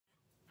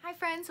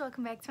friends,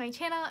 welcome back to my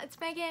channel. It's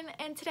Megan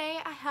and today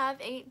I have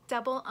a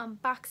double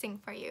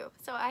unboxing for you.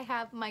 So I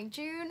have my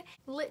June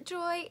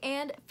LitJoy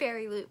and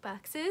Fairyloot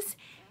boxes,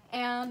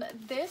 and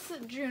this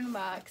June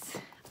box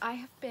I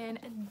have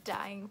been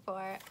dying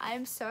for.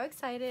 I'm so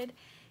excited.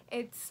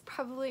 It's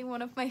probably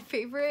one of my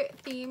favorite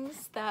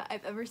themes that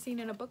I've ever seen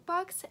in a book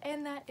box,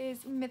 and that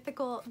is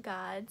mythical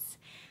gods.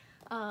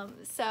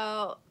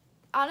 So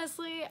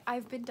honestly,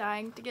 I've been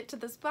dying to get to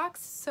this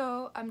box,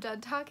 so I'm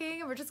done talking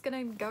and we're just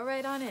gonna go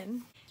right on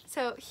in.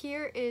 So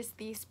here is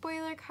the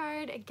spoiler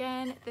card.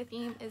 Again, the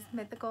theme is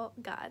mythical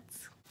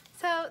gods.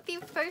 So the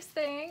first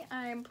thing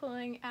I'm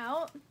pulling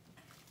out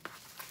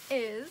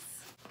is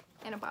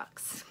in a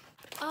box.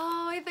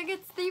 Oh, I think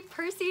it's the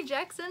Percy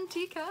Jackson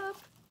teacup.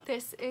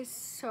 This is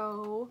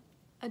so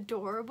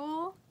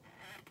adorable.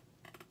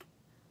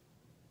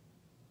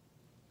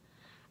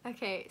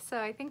 Okay, so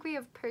I think we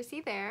have Percy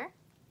there.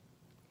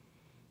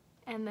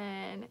 And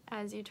then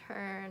as you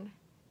turn,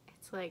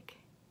 it's like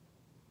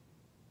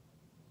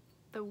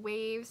the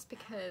waves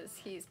because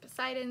he's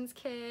Poseidon's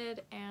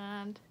kid,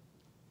 and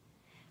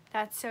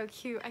that's so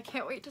cute. I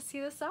can't wait to see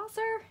the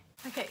saucer.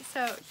 Okay,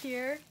 so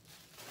here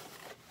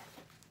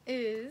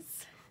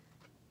is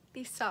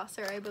the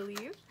saucer, I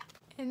believe.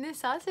 And the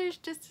saucer is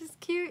just as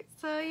cute,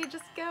 so you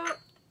just go,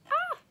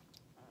 ah!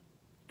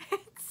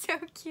 It's so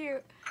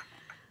cute.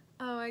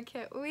 Oh, I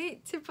can't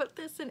wait to put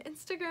this in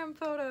Instagram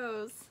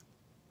photos.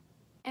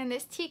 And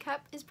this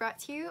teacup is brought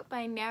to you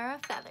by Nara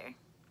Feather.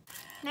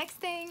 Next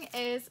thing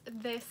is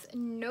this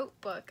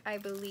notebook, I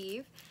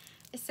believe.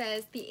 It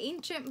says the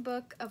ancient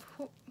book of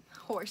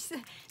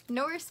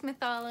Norse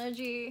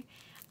mythology,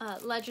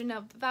 legend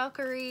of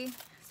Valkyrie.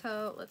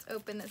 So let's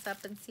open this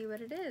up and see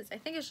what it is. I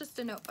think it's just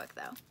a notebook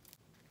though.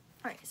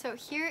 Alright, so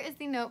here is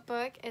the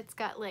notebook. It's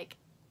got like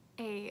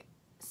a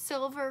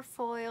silver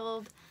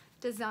foiled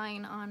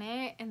design on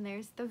it, and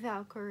there's the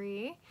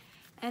Valkyrie.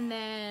 And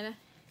then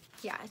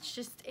yeah, it's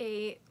just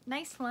a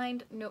nice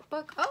lined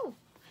notebook. Oh,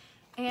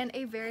 and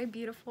a very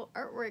beautiful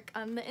artwork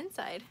on the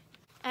inside.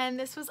 And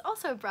this was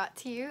also brought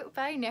to you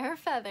by Nara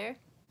Feather.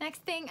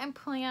 Next thing I'm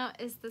pulling out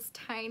is this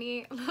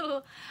tiny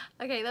little,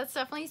 okay, that's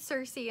definitely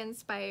Circe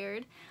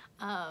inspired,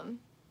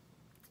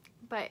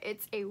 but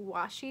it's a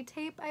washi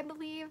tape, I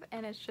believe,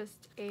 and it's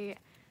just a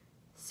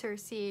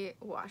Circe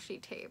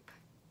washi tape.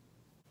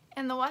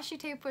 And the washi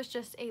tape was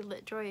just a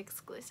LitJoy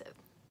exclusive.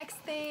 Next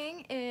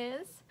thing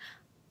is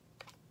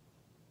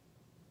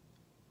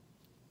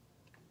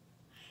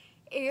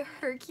a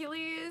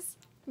Hercules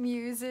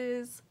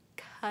Muses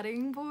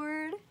cutting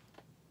board.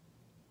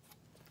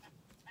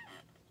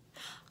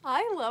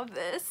 I love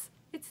this.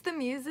 It's the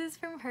Muses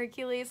from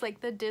Hercules,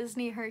 like the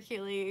Disney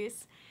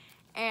Hercules,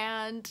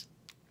 and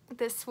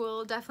this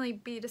will definitely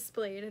be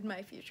displayed in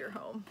my future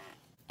home.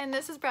 And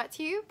this is brought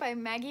to you by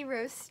Maggie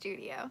Rose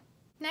Studio.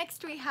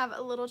 Next we have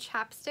a little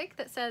chapstick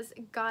that says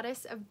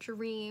Goddess of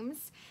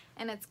Dreams,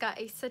 and it's got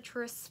a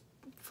citrus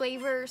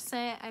flavor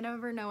scent. I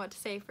never know what to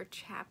say for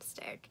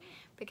chapstick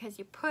because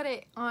you put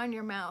it on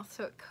your mouth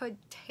so it could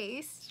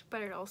taste,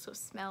 but it also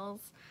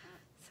smells.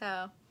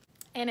 So,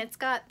 and it's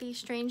got the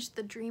Strange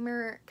the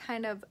Dreamer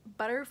kind of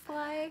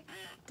butterfly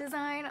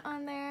design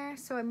on there.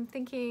 So I'm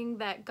thinking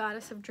that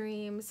Goddess of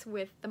Dreams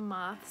with the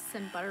moths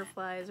and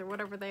butterflies or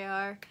whatever they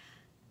are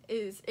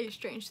is a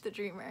Strange the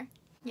Dreamer.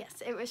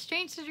 Yes, it was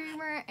Strange the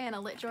Dreamer and a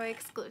LitJoy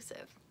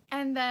exclusive.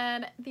 And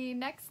then the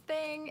next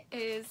thing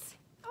is,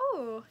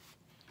 oh,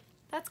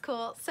 that's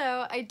cool.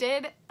 So I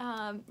did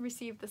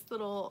receive this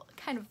little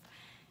kind of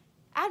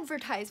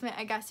advertisement,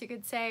 I guess you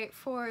could say,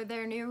 for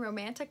their new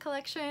romantic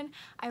collection.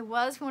 I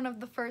was one of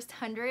the first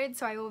 100,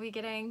 so I will be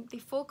getting the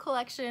full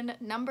collection,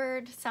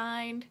 numbered,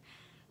 signed,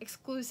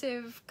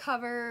 exclusive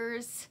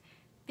covers,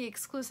 the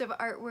exclusive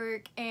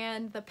artwork,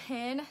 and the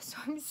pin. So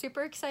I'm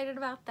super excited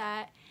about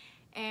that.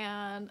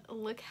 And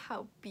look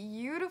how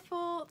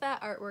beautiful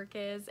that artwork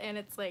is, and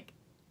it's like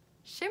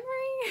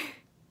shimmery.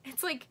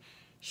 It's like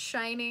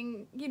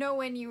shining, you know,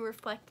 when you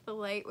reflect the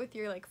light with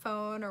your like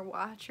phone or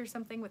watch or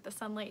something with the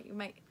sunlight, you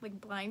might like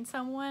blind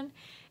someone.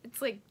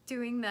 It's like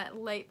doing that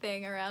light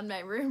thing around my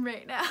room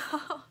right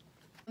now.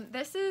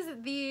 This is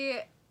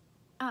the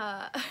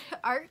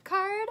art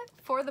card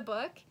for the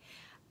book.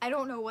 I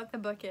don't know what the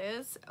book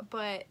is,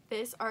 but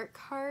this art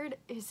card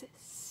is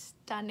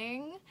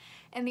stunning,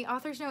 and the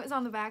author's note is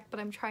on the back, but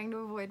I'm trying to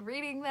avoid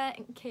reading that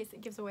in case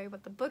it gives away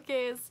what the book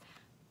is.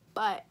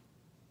 But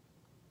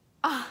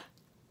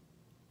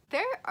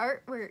their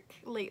artwork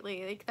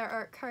lately, like their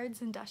art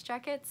cards and dust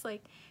jackets,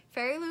 like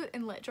Fairyloot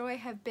and LitJoy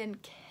have been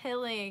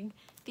killing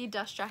the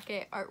dust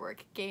jacket artwork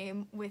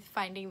game with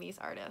finding these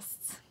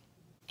artists.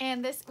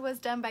 And this was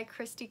done by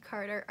Christy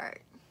Carter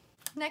Art.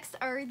 Next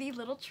are the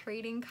little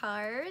trading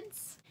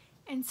cards.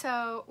 And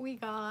so we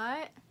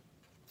got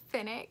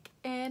Finnick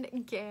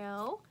and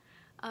Gale.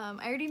 I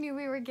already knew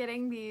we were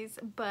getting these,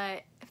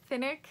 but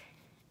Finnick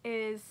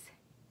is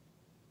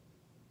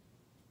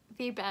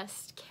the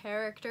best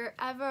character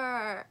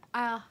ever.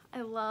 I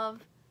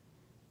love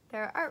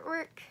their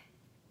artwork,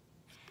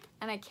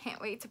 and I can't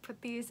wait to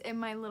put these in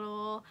my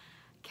little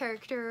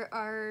character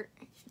art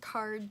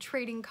card,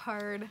 trading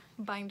card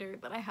binder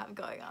that I have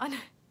going on.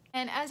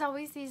 And as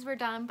always, these were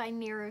done by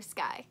Nero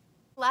Sky.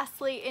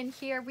 Lastly, in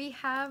here we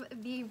have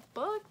the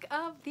book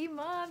of the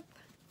month,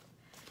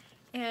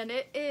 and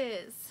it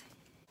is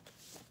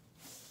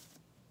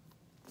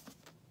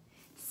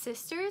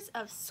Sisters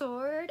of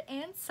Sword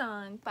and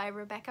Song by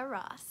Rebecca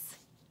Ross.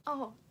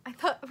 Oh, I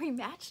thought we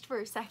matched for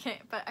a second,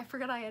 but I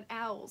forgot I had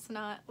owls,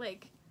 not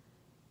like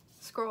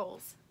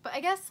scrolls. But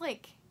I guess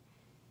like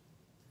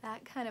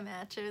that kind of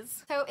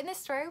matches. So in this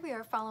story we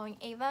are following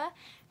Ava,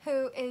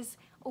 who is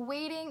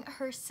awaiting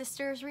her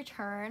sister's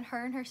return.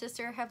 Her and her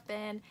sister have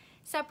been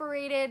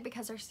separated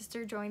because her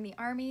sister joined the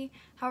army.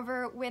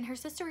 However, when her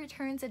sister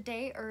returns a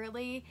day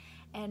early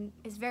and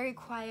is very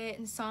quiet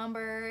and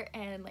somber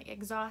and like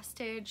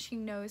exhausted, she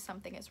knows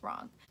something is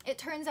wrong. It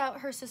turns out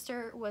her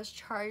sister was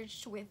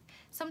charged with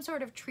some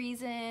sort of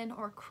treason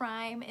or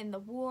crime in the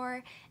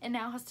war and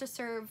now has to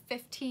serve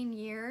 15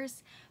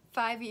 years,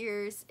 5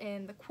 years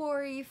in the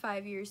quarry,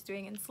 5 years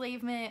doing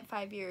enslavement,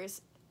 5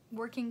 years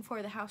working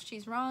for the house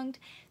she's wronged.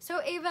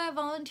 So Ava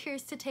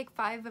volunteers to take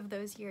 5 of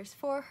those years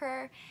for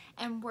her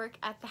and work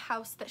at the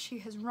house that she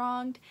has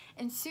wronged,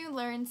 and soon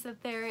learns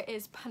that there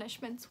is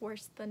punishments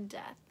worse than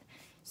death.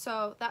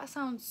 So that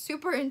sounds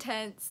super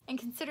intense, and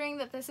considering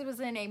that this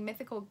was in a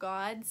Mythical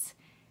Gods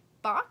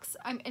box,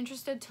 I'm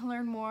interested to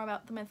learn more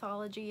about the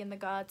mythology and the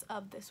gods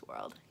of this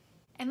world.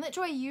 And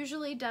LitJoy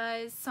usually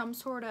does some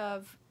sort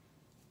of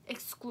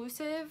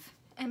exclusive,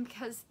 and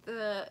because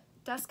the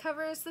dust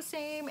cover is the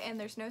same and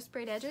there's no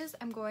sprayed edges,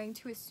 I'm going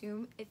to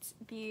assume it's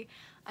the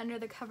under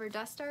the cover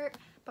dust art.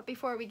 But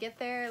before we get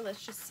there,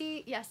 let's just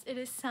see. Yes, it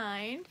is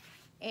signed,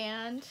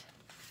 and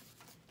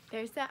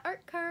there's that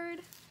art card.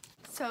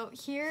 So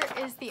here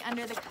is the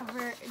under the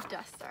cover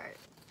dust art.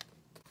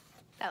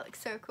 That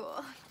looks so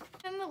cool.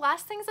 And the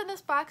last things in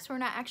this box were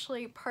not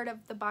actually part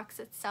of the box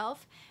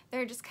itself.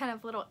 They're just kind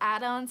of little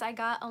add-ons I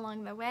got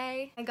along the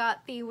way. I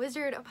got the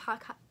Wizard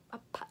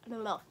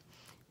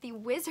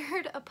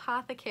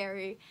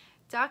Apothecary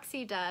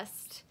Doxie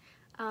dust.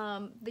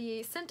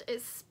 The scent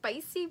is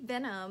Spicy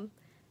Venom,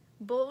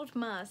 Bold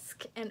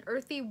Musk, and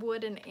Earthy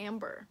Wood and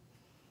Amber.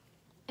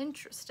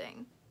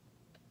 Interesting.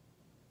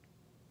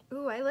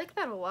 Ooh, I like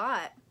that a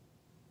lot.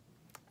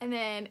 And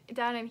then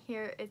down in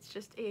here, it's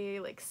just a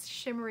like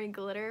shimmery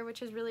glitter,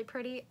 which is really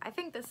pretty. I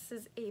think this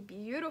is a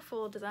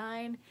beautiful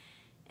design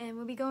and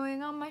will be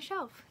going on my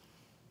shelf.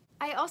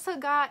 I also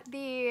got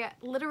the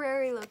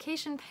literary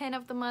location pin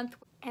of the month,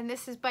 and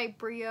this is by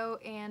Brio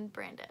and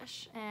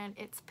Brandish, and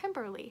it's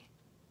Pemberley.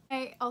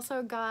 I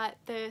also got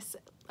this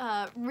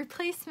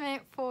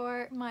replacement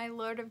for my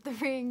Lord of the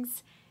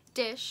Rings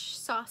dish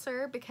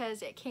saucer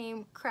because it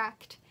came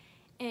cracked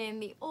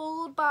in the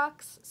old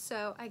box,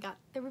 so I got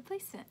the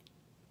replacement.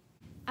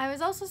 I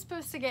was also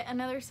supposed to get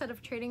another set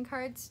of trading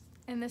cards,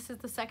 and this is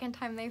the second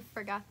time they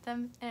forgot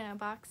them in a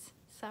box,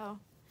 so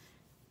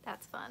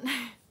that's fun.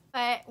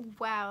 But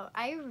wow,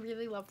 I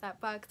really love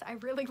that box. I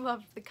really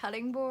loved the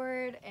cutting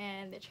board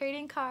and the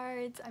trading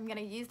cards. I'm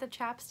gonna use the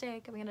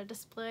chapstick. I'm gonna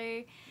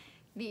display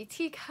the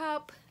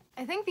teacup.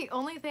 I think the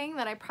only thing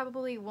that I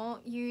probably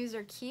won't use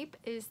or keep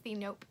is the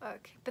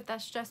notebook, but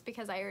that's just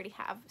because I already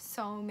have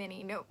so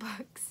many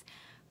notebooks.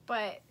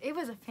 But it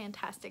was a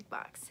fantastic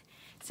box.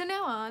 So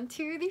now on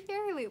to the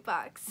Fairyloot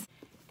box.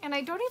 And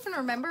I don't even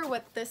remember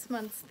what this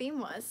month's theme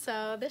was,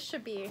 so this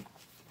should be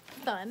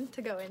fun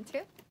to go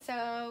into.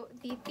 So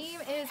the theme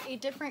is a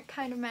different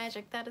kind of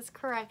magic. That is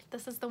correct.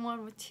 This is the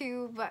one with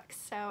 2 books,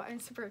 so I'm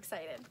super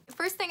excited. The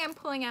first thing I'm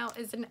pulling out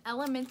is an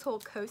elemental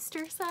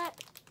coaster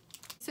set.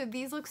 So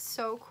these look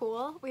so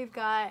cool. We've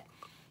got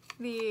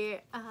the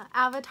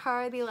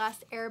Avatar, the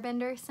Last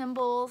Airbender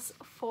symbols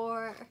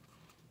for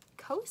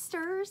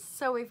coasters.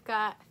 So we've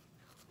got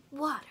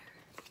water,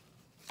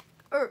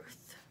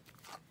 earth,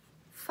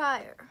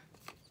 fire,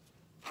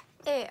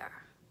 air.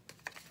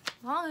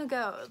 Long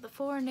ago, the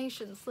 4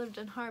 nations lived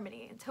in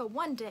harmony until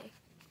one day,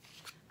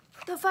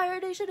 the Fire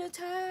Nation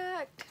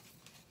attacked.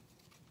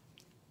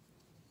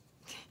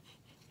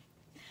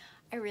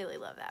 I really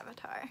love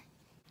Avatar.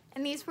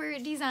 And these were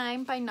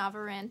designed by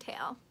Navaran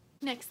Tail.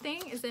 Next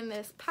thing is in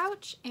this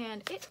pouch,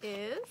 and it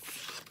is,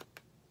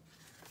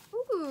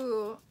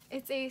 ooh,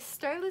 it's a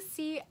Starless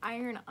Sea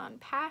iron-on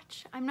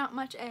patch. I'm not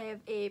much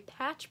of a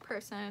patch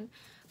person,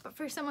 but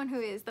for someone who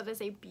is, that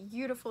is a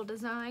beautiful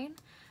design.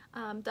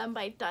 Done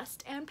by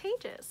Dust and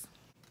Pages.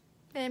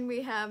 Then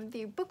we have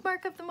the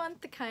bookmark of the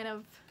month that kind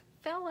of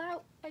fell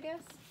out, I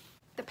guess.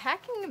 The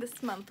packing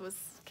this month was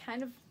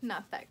kind of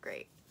not that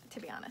great, to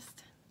be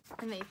honest.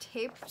 And they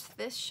taped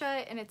this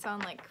shut, and it's on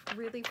like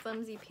really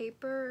flimsy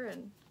paper,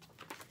 and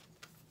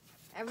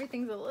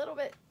everything's a little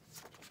bit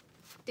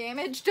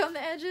damaged on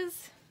the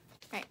edges.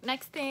 All right,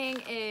 next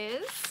thing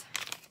is,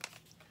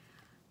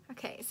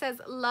 okay, it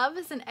says, love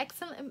is an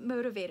excellent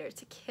motivator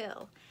to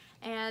kill.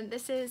 And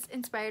this is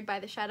inspired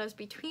by The Shadows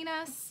Between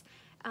Us,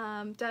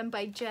 done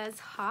by Jez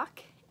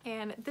Hawk.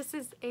 And this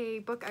is a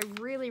book I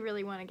really,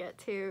 really want to get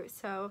to,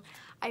 so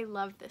I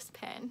love this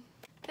pin.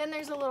 Then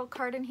there's a little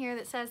card in here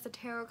that says the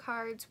tarot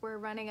cards were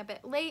running a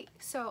bit late,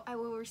 so I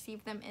will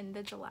receive them in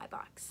the July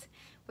box,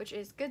 which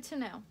is good to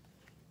know.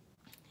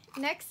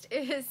 Next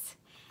is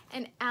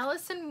an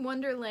Alice in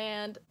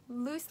Wonderland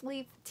loose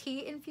leaf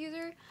tea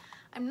infuser.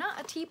 I'm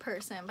not a tea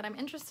person, but I'm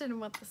interested in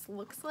what this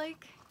looks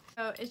like.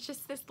 So it's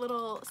just this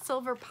little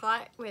silver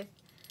pot with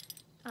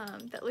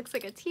that looks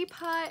like a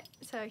teapot.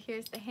 So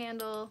here's the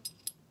handle.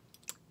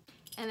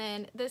 And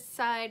then this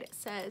side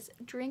says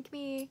drink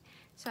me.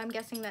 So I'm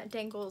guessing that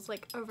dangles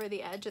like over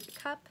the edge of the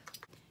cup.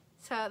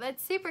 So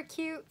that's super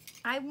cute.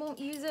 I won't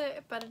use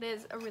it, but it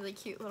is a really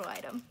cute little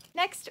item.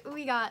 Next,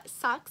 we got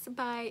socks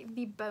by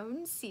the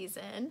Bone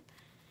Season.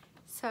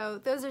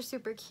 So those are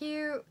super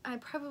cute. I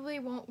probably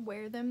won't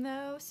wear them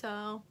though,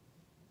 so.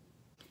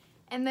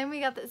 And then we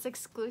got this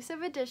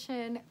exclusive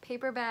edition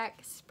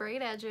paperback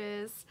sprayed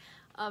edges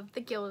of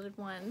the Gilded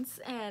ones.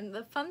 And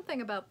the fun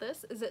thing about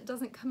this is it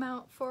doesn't come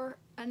out for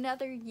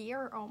another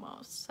year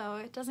almost. So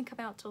it doesn't come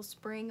out till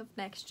spring of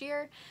next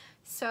year.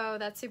 So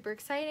that's super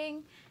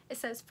exciting. It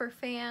says for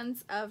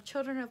fans of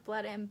Children of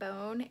Blood and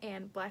Bone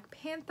and Black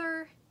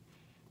Panther.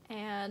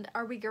 And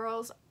are we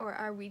girls or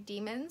are we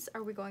demons?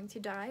 Are we going to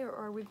die or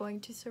are we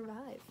going to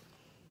survive?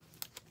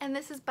 And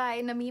this is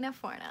by Namina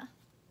Forna.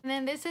 And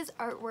then this is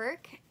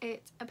artwork.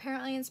 It's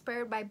apparently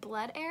inspired by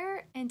Blood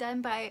Heir and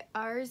done by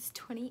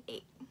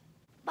Ars28.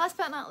 Last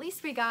but not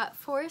least, we got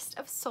Forest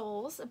of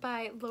Souls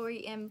by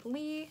Lori M.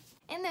 Lee.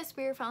 In this,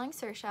 we are following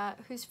Circe,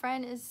 whose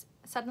friend is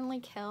suddenly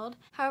killed.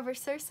 However,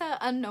 Circe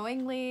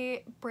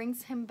unknowingly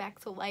brings him back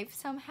to life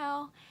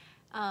somehow,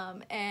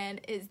 and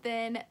is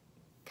then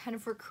kind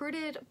of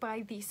recruited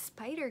by the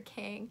Spider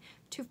King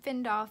to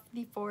fend off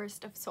the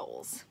Forest of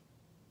Souls.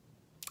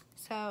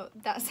 So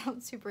that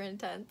sounds super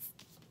intense.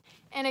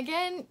 And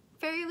again,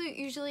 Fairyloot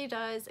usually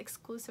does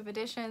exclusive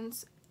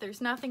editions. There's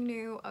nothing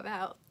new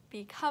about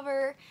the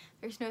cover.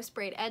 There's no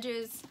sprayed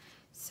edges.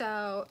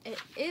 So it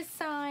is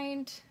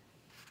signed.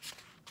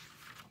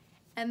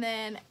 And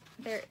then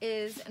there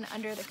is an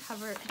under the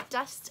cover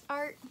dust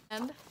art.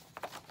 And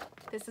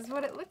this is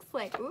what it looks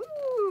like.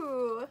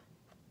 Ooh!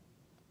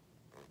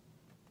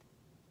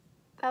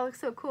 That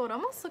looks so cool. It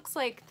almost looks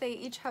like they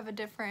each have a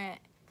different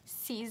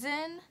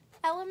season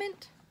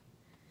element.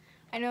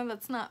 I know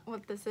that's not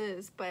what this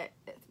is, but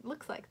it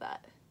looks like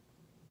that.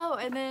 Oh,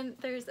 and then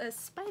there's a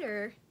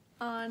spider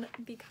on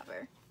the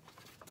cover.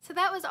 So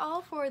that was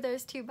all for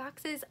those two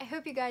boxes. I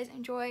hope you guys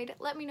enjoyed.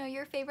 Let me know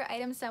your favorite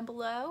items down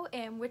below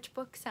and which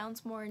book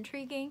sounds more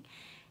intriguing.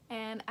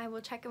 And I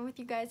will check in with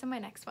you guys in my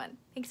next one.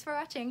 Thanks for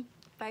watching.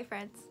 Bye,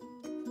 friends.